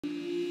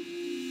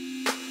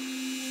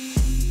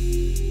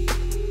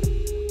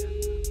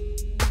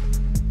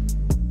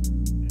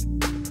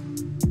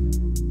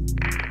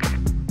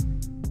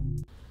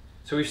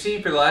So we've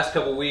seen for the last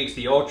couple weeks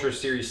the Ultra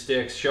series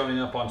sticks showing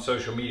up on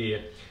social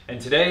media,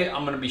 and today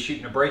I'm going to be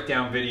shooting a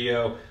breakdown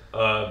video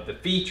of the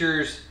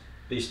features,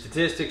 the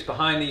statistics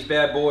behind these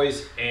bad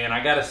boys, and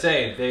I gotta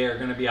say, they are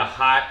going to be a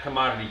hot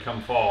commodity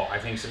come fall. I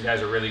think some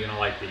guys are really going to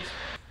like these.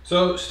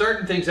 So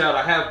starting things out,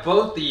 I have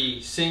both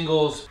the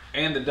singles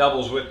and the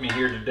doubles with me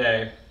here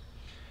today,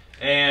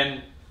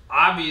 and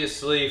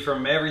obviously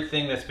from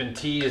everything that's been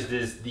teased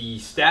is the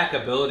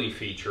stackability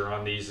feature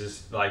on these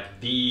is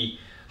like the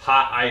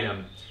hot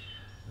item.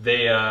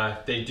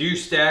 They do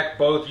stack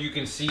both. You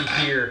can see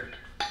here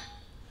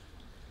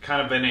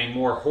kind of in a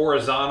more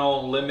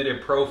horizontal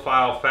limited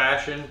profile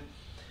fashion,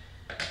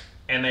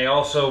 and they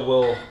also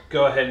will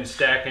go ahead and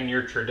stack in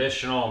your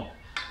traditional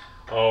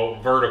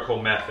vertical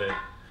method.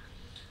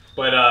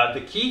 But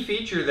the key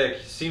feature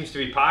that seems to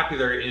be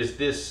popular is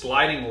this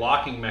sliding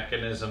locking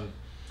mechanism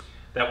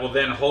that will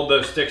then hold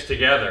those sticks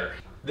together.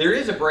 There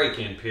is a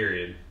break-in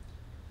period.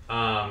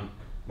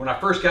 When I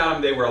first got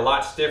them, they were a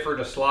lot stiffer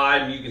to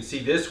slide, and you can see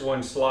this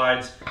one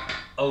slides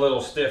a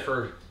little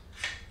stiffer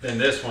than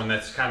this one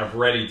that's kind of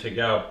ready to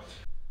go.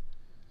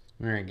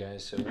 All right,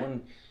 guys, so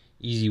one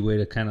easy way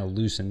to kind of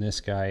loosen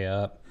this guy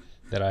up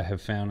that I have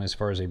found as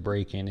far as a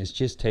break-in is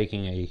just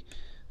taking a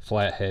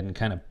flathead and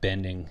kind of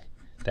bending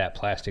that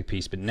plastic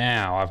piece. But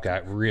now I've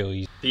got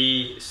really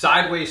the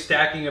sideways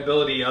stacking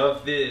ability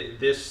of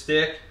this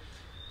stick.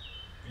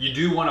 You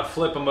do want to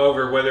flip them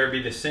over, whether it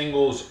be the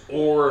singles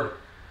or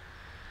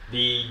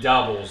the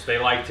doubles. They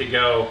like to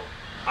go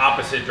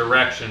opposite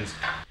directions.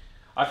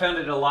 I found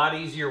it a lot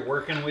easier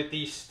working with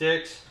these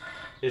sticks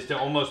is to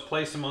almost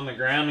place them on the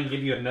ground and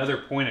give you another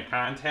point of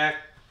contact,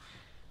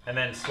 and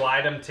then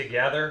slide them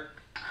together,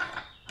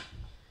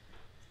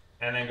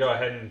 and then go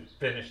ahead and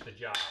finish the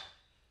job.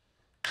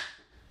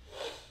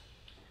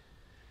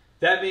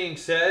 That being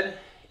said,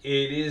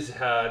 these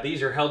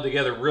are held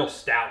together real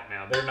stout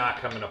now. They're not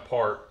coming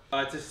apart.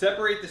 To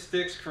separate the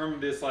sticks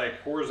from this like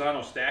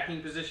horizontal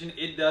stacking position,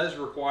 it does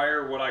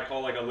require what I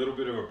call like a little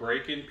bit of a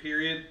break-in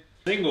period.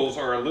 Singles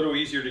are a little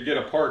easier to get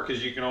apart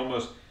because you can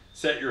almost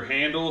set your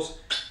handles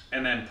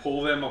and then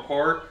pull them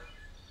apart.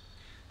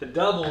 The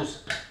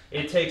doubles,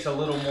 it takes a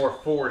little more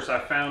force. I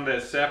found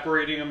that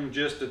separating them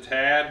just a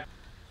tad.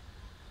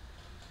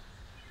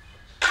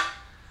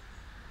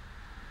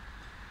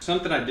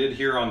 Something I did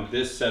here on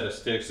this set of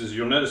sticks is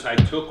you'll notice I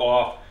took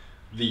off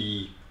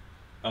the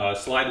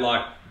slide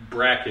lock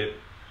bracket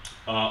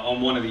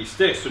on one of these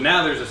sticks. So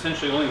now there's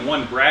essentially only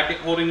one bracket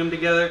holding them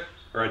together,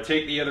 or I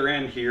take the other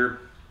end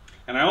here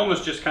and I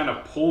almost just kind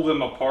of pull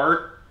them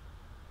apart,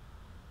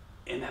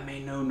 and that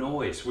made no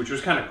noise, which was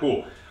kind of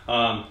cool.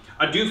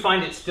 I do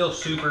find it still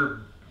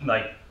super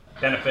like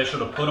beneficial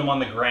to put them on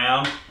the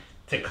ground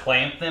to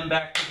clamp them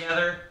back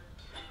together.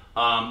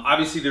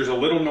 Obviously there's a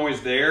little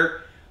noise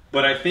there,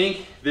 but I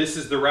think this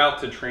is the route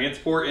to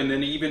transport, and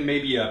then even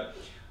maybe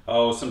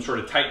some sort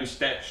of tighten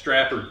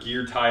strap or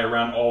gear tie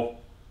around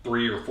all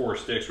 3 or 4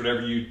 sticks,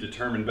 whatever you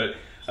determine. But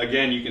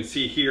again, you can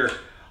see here,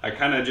 I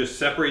kind of just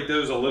separate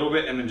those a little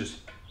bit and then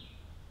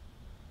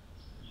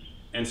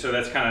and so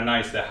that's kind of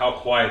nice that how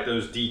quiet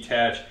those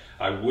detach.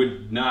 I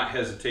would not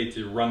hesitate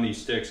to run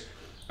these sticks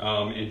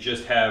and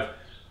just have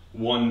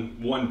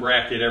one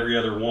bracket every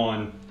other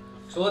one.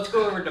 So let's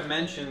go over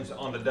dimensions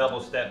on the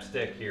double step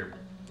stick here.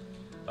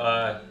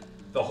 The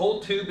whole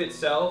tube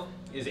itself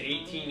is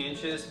 18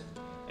 inches,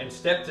 and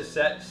step to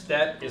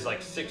step is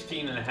like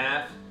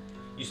 16.5.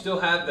 You still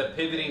have the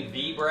pivoting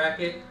V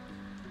bracket,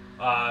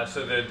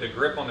 so the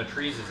grip on the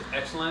trees is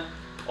excellent.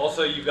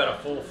 Also, you've got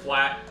a full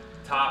flat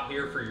top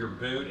here for your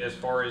boot as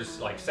far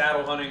as like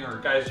saddle hunting or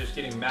guys just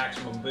getting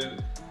maximum boot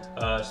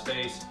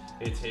space.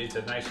 It's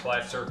a nice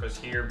flat surface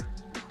here.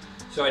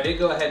 So I did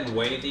go ahead and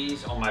weigh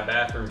these on my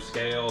bathroom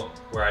scale,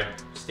 where I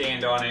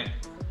stand on it,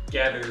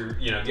 gather,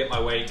 get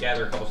my weight,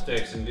 gather a couple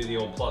sticks, and do the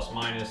old plus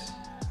minus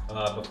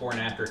before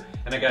and after.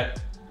 And I got,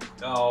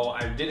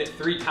 I did it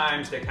 3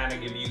 times to kind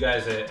of give you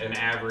guys an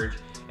average.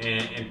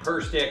 And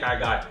per stick, I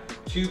got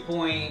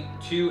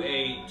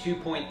 2.28,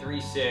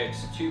 2.36,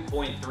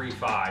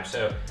 2.35.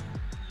 So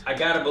I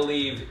gotta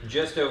believe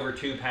just over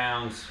 2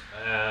 pounds,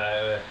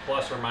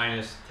 plus or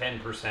minus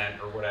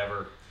 10% or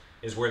whatever,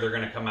 is where they're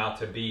gonna come out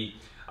to be.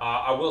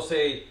 I will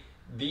say,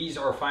 these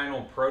are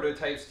final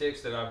prototype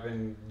sticks that I've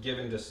been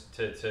given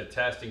to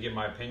test and give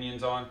my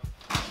opinions on.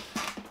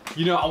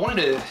 I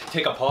wanted to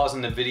take a pause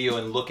in the video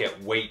and look at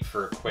weight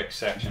for a quick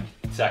second.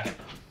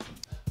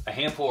 A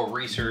handful of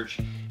research,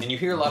 and you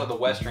hear a lot of the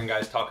Western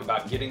guys talk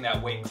about getting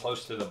that weight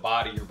close to the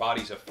body. Your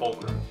body's a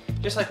fulcrum.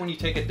 Just like when you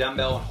take a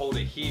dumbbell and hold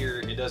it here,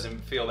 it doesn't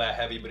feel that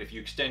heavy, but if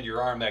you extend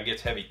your arm, that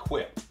gets heavy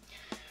quick.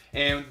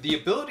 And the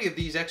ability of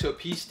these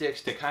XOP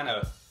sticks to kind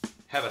of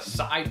have a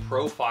side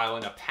profile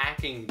and a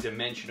packing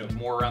dimension of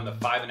more around the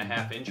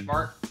 5.5 inch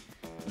mark.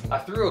 I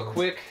threw a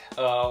quick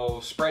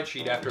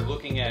spreadsheet after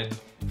looking at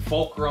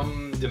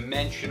fulcrum,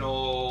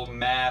 dimensional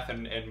math,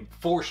 and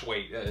force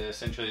weight,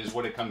 essentially is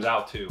what it comes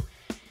out to.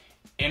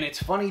 And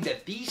it's funny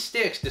that these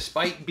sticks,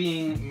 despite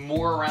being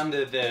more around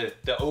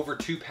the over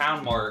 2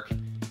 pound mark,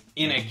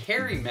 in a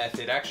carry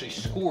method actually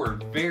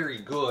scored very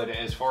good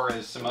as far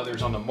as some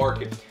others on the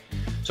market.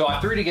 So I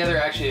threw together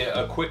actually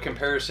a quick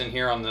comparison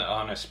here on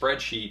a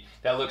spreadsheet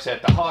that looks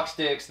at the Hawk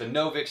sticks, the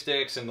Novik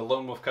sticks, and the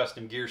Lone Wolf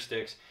custom gear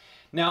sticks.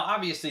 Now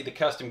obviously the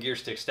custom gear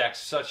stick stacks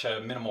such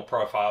a minimal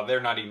profile, they're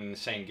not even in the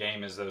same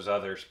game as those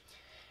others.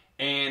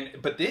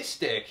 But this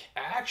stick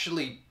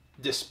actually,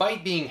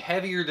 despite being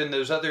heavier than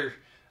those other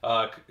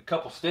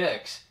couple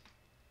sticks,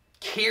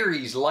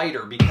 carries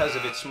lighter because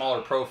of its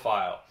smaller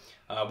profile.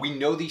 We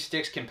know these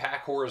sticks can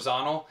pack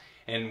horizontal,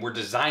 and we're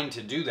designed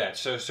to do that.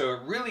 So it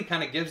really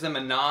kind of gives them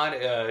a nod.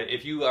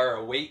 If you are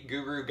a weight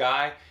guru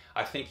guy,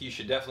 I think you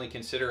should definitely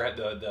consider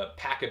the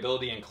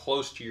packability and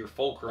close to your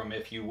fulcrum,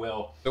 if you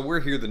will. So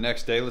we're here the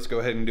next day. Let's go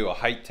ahead and do a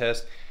height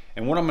test.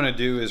 And what I'm gonna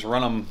do is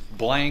run them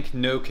blank,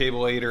 no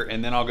cableator,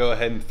 and then I'll go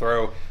ahead and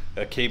throw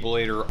a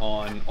cableator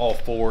on all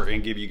four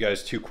and give you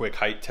guys 2 quick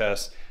height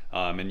tests,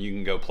 and you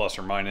can go plus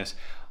or minus.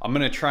 I'm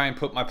gonna try and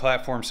put my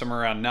platform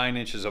somewhere around 9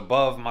 inches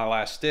above my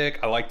last stick.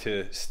 I like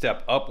to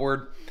step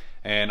upward,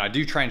 and I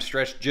do try and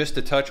stretch just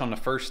a touch on the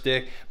first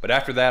stick, but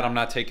after that I'm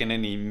not taking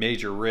any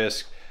major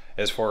risk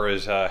as far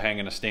as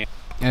hanging a stand.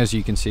 As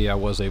you can see, I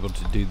was able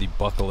to do the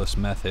buckleless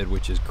method,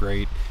 which is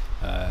great.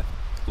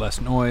 Less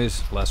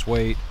noise, less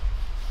weight.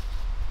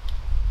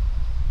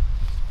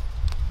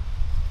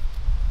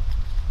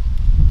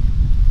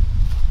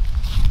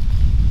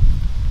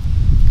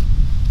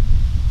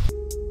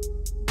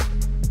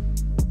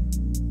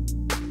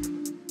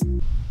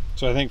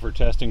 So I think for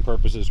testing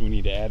purposes, we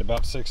need to add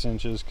about 6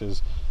 inches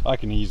because I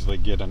can easily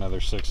get another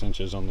 6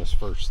 inches on this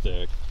first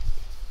stick.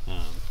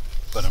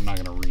 But I'm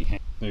not gonna rehang.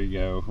 There you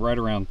go, right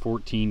around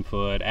 14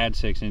 foot, add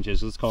 6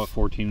 inches, let's call it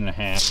 14 and a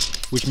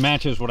half, which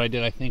matches what I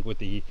did, I think, with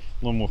the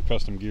Lone Wolf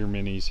Custom Gear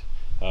Minis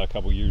a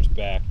couple years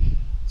back.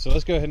 So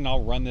let's go ahead and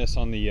I'll run this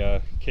on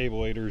the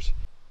cableators.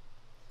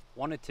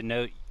 Wanted to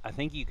note, I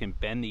think you can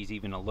bend these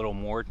even a little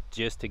more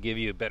just to give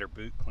you a better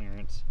boot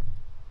clearance.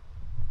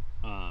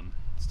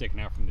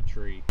 Sticking out from the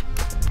tree.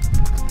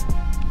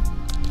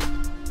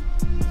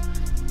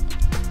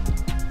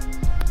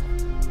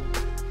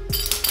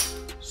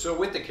 So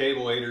with the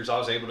cableators, I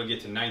was able to get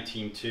to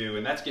 19.2,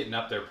 and that's getting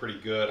up there pretty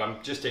good.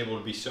 I'm just able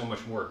to be so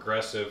much more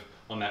aggressive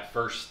on that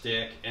first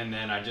stick, and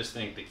then I just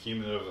think the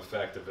cumulative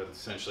effect of it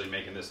essentially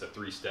making this a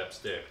 3-step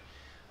stick.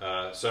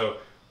 So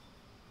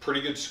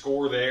pretty good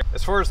score there.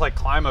 As far as like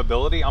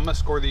climbability, I'm gonna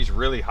score these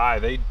really high.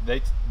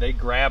 They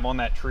grab on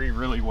that tree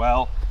really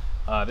well.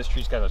 This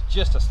tree's got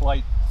just a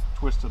slight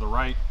twist to the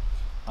right.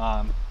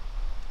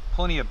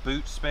 Plenty of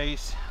boot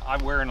space. I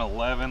wear an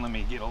 11. Let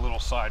me get a little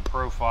side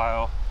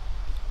profile.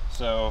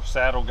 So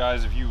saddle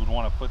guys, if you would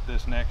want to put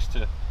this next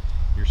to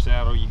your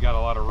saddle, you got a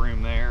lot of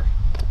room there.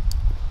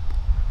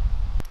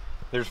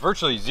 There's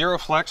virtually zero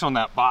flex on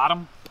that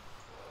bottom,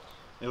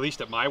 at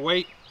least at my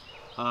weight.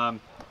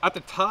 At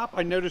the top,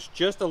 I noticed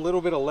just a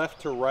little bit of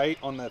left to right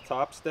on the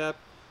top step.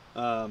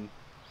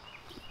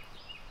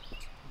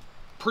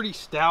 Pretty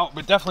stout,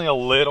 but definitely a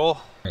little.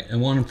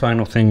 And one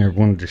final thing I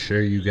wanted to show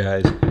you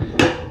guys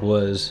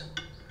was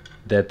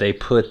that they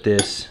put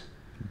this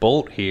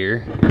bolt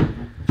here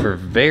for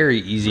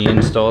very easy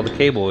install the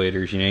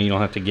cableators. You know, you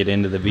don't have to get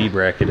into the V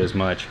bracket as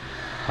much,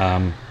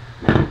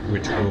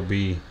 which will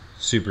be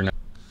super nice.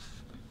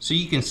 So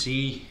you can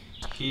see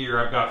here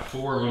I've got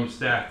 4 of them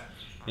stacked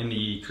in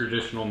the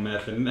traditional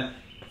method, and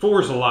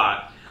 4 is a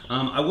lot.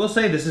 I will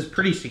say this is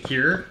pretty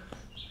secure.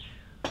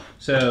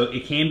 So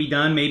it can be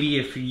done maybe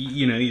if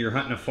you're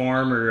hunting a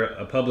farm or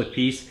a public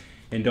piece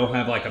and don't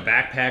have like a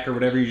backpack or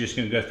whatever, you're just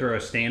gonna go throw a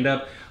stand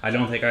up. I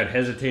don't think I'd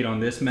hesitate on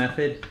this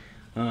method.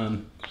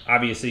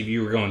 Obviously if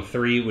you were going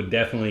 3, it would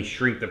definitely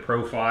shrink the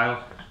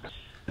profile.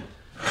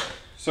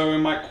 So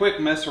in my quick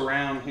mess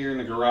around here in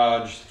the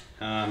garage,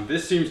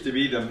 this seems to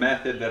be the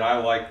method that I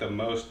like the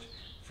most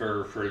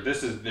for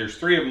this. There's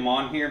 3 of them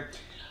on here.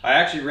 I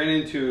actually ran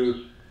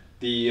into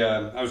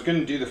I was going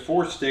to do the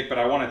 4th stick, but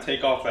I want to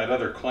take off that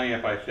other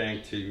clamp, I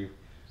think, to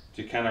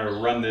kind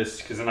of run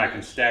this, because then I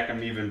can stack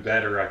them even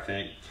better, I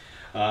think.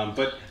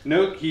 But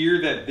note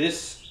here that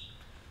this,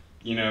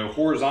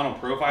 horizontal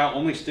profile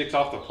only sticks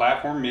off the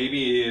platform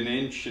maybe 1.5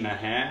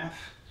 inches.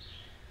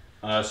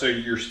 So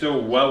you're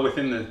still well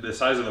within the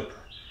size of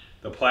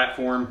the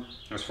platform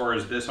as far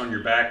as this on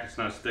your back. It's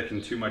not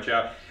sticking too much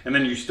out. And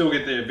then you still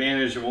get the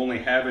advantage of only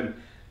having,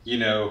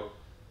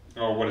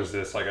 oh, what is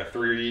this, like a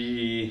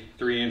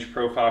 3-inch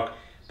profile.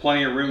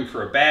 Plenty of room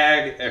for a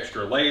bag,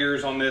 extra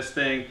layers on this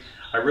thing.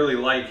 I really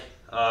like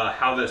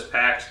how this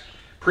packs.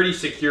 Pretty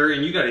secure,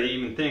 and you gotta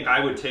even think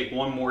I would take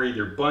one more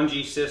either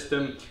bungee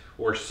system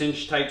or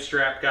cinch type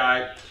strap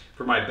guide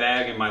for my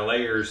bag and my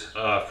layers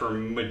for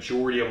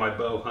majority of my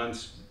bow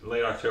hunts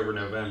late October,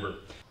 November.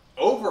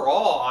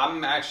 Overall,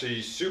 I'm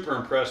actually super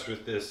impressed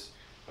with this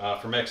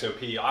from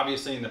XOP.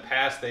 Obviously in the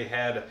past they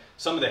had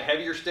some of the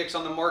heavier sticks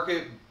on the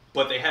market,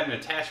 but they had an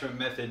attachment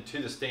method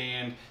to the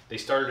stand. They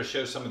started to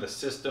show some of the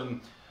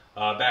system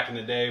back in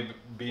the day,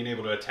 being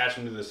able to attach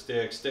them to the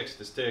sticks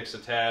to sticks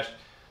attached.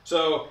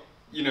 So,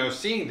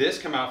 seeing this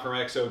come out from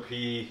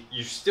XOP,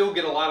 you still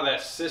get a lot of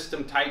that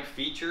system type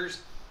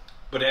features,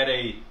 but at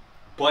a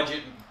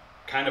budget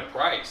kind of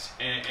price.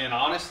 And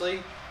honestly,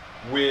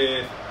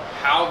 with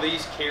how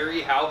these carry,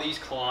 how these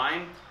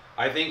climb,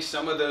 I think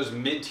some of those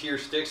mid-tier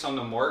sticks on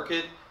the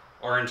market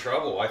are in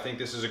trouble. I think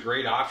this is a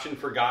great option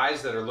for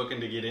guys that are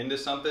looking to get into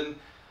something.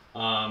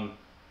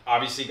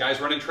 Obviously guys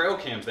running trail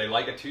cams, they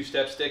like a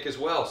two-step stick as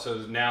well. So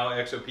now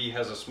XOP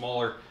has a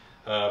smaller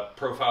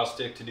profile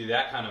stick to do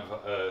that kind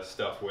of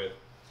stuff with.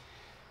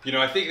 You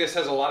know, I think this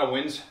has a lot of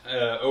wins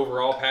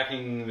overall.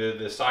 Packing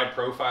the side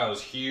profile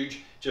is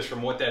huge, just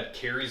from what that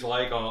carries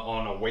like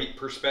on a weight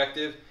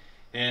perspective.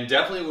 And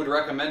definitely would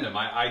recommend them.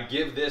 I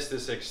give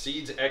this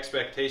exceeds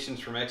expectations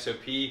from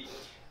XOP.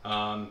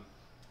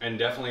 And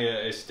definitely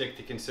a stick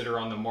to consider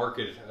on the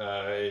market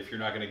if you're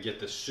not going to get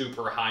the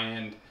super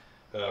high-end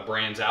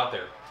brands out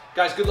there.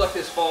 Guys, good luck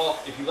this fall.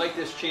 If you like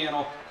this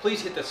channel,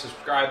 please hit the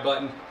subscribe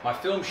button. My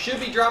film should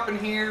be dropping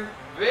here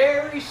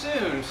very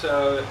soon.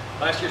 So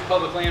last year's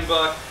public land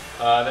buck,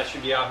 that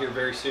should be out here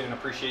very soon.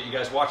 Appreciate you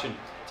guys watching.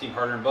 Team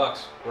Harder and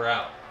Bucks, we're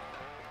out.